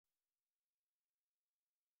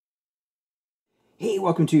Hey,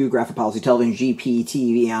 welcome to Graphic Policy Television,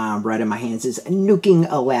 GPTV. I'm Brett. In my hands is Nuking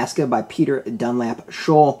Alaska by Peter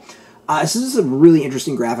Dunlap-Shohl. This is a really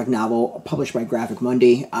interesting graphic novel published by Graphic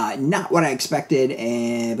Mundi. Not what I expected,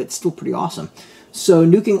 but still pretty awesome. So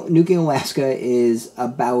Nuking Alaska is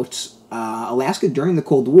about Alaska during the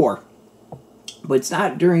Cold War. But it's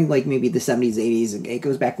not during, like, maybe the 70s, 80s. It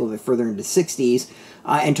goes back a little bit further into the 60s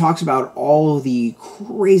and talks about all the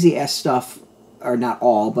crazy-ass stuff, or not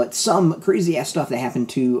all, but some crazy-ass stuff that happened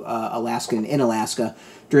to in Alaska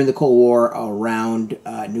during the Cold War around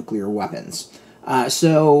nuclear weapons.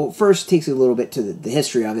 So first takes a little bit to the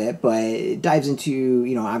history of it, but it dives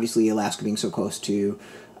into, obviously Alaska being so close to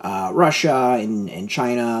Russia and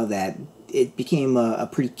China that it became a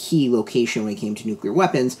pretty key location when it came to nuclear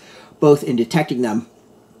weapons, both in detecting them,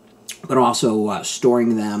 but also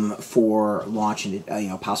storing them for launch and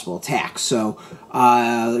possible attacks. So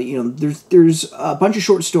there's a bunch of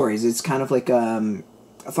short stories. It's kind of like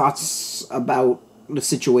thoughts about the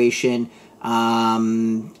situation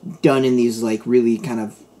done in these like really kind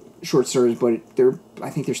of short stories, but I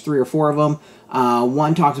think there's 3 or 4 of them.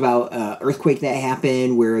 One talks about earthquake that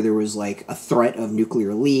happened where there was like a threat of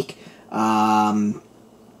nuclear leak.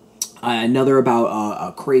 Another about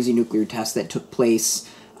a crazy nuclear test that took place.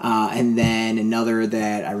 And then another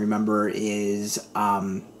that I remember is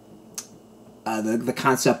the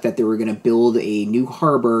concept that they were going to build a new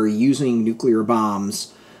harbor using nuclear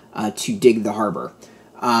bombs to dig the harbor.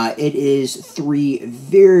 It is 3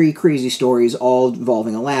 very crazy stories, all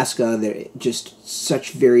involving Alaska. They're just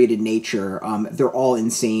such varied in nature. They're all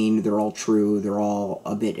insane. They're all true. They're all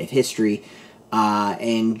a bit of history.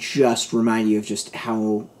 And just remind you of just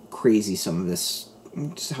how crazy some of this,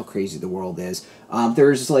 just how crazy the world is.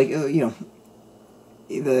 There's like the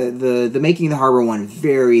making the harbor one,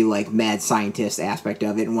 very like mad scientist aspect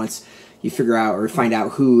of it, and once you figure out or find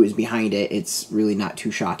out who is behind it, it's really not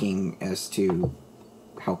too shocking as to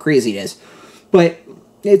how crazy it is. But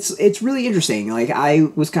it's really interesting. Like,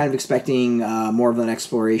 I was kind of expecting more of an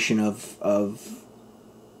exploration of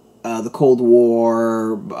the Cold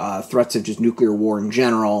War, threats of just nuclear war in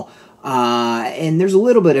general. And there's a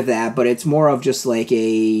little bit of that, but it's more of just like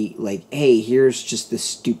hey, here's just the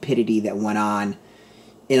stupidity that went on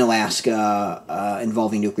in Alaska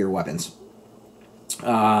involving nuclear weapons.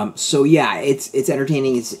 So yeah, it's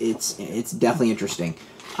entertaining. It's definitely interesting.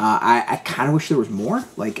 I kind of wish there was more.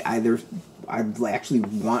 Like, I actually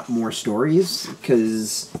want more stories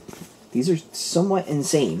because these are somewhat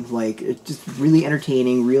insane. Like, it's just really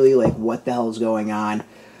entertaining. Really, like, what the hell is going on?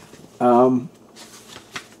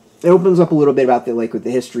 It opens up a little bit about with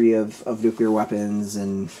the history of nuclear weapons,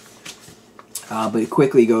 and but it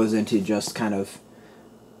quickly goes into just kind of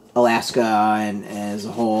Alaska and as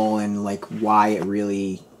a whole, and like why it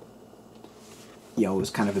really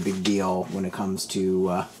was kind of a big deal when it comes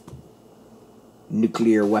to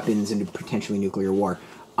nuclear weapons and potentially nuclear war.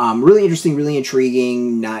 Really interesting, really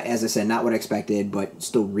intriguing. Not, as I said, not what I expected, but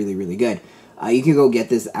still really, really good. You can go get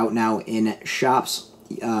this out now in shops.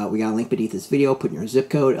 We got a link beneath this video. Put in your zip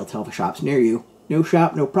code. It'll tell if a shop's near you. No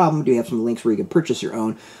shop, no problem. We do have some links where you can purchase your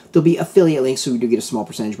own. There'll be affiliate links, so we do get a small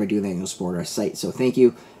percentage by doing that. You'll support our site, so thank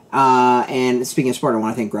you. And speaking of support, I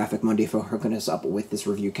want to thank Graphic Mundi for hooking us up with this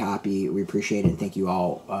review copy. We appreciate it, and thank you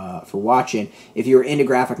all for watching. If you're into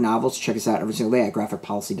graphic novels, check us out every single day at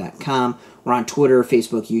graphicpolicy.com. We're on Twitter,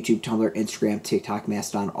 Facebook, YouTube, Tumblr, Instagram, TikTok,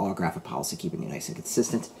 Mastodon, all Graphic Policy, keeping it nice and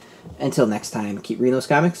consistent. Until next time, keep reading those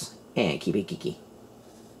comics, and keep it geeky.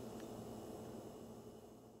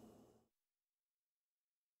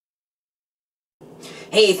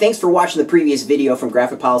 Hey, thanks for watching the previous video from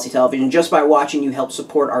Graphic Policy Television. Just by watching, you help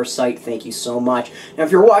support our site. Thank you so much. Now,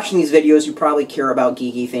 if you're watching these videos, you probably care about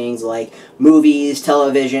geeky things like movies,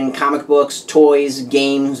 television, comic books, toys,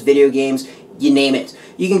 games, video games, you name it.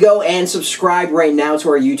 You can go and subscribe right now to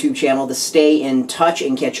our YouTube channel to stay in touch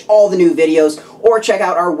and catch all the new videos, or check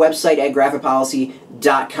out our website at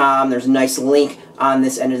graphicpolicy.com. There's a nice link on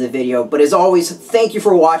this end of the video. But as always, thank you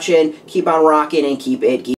for watching. Keep on rocking and keep it geeky.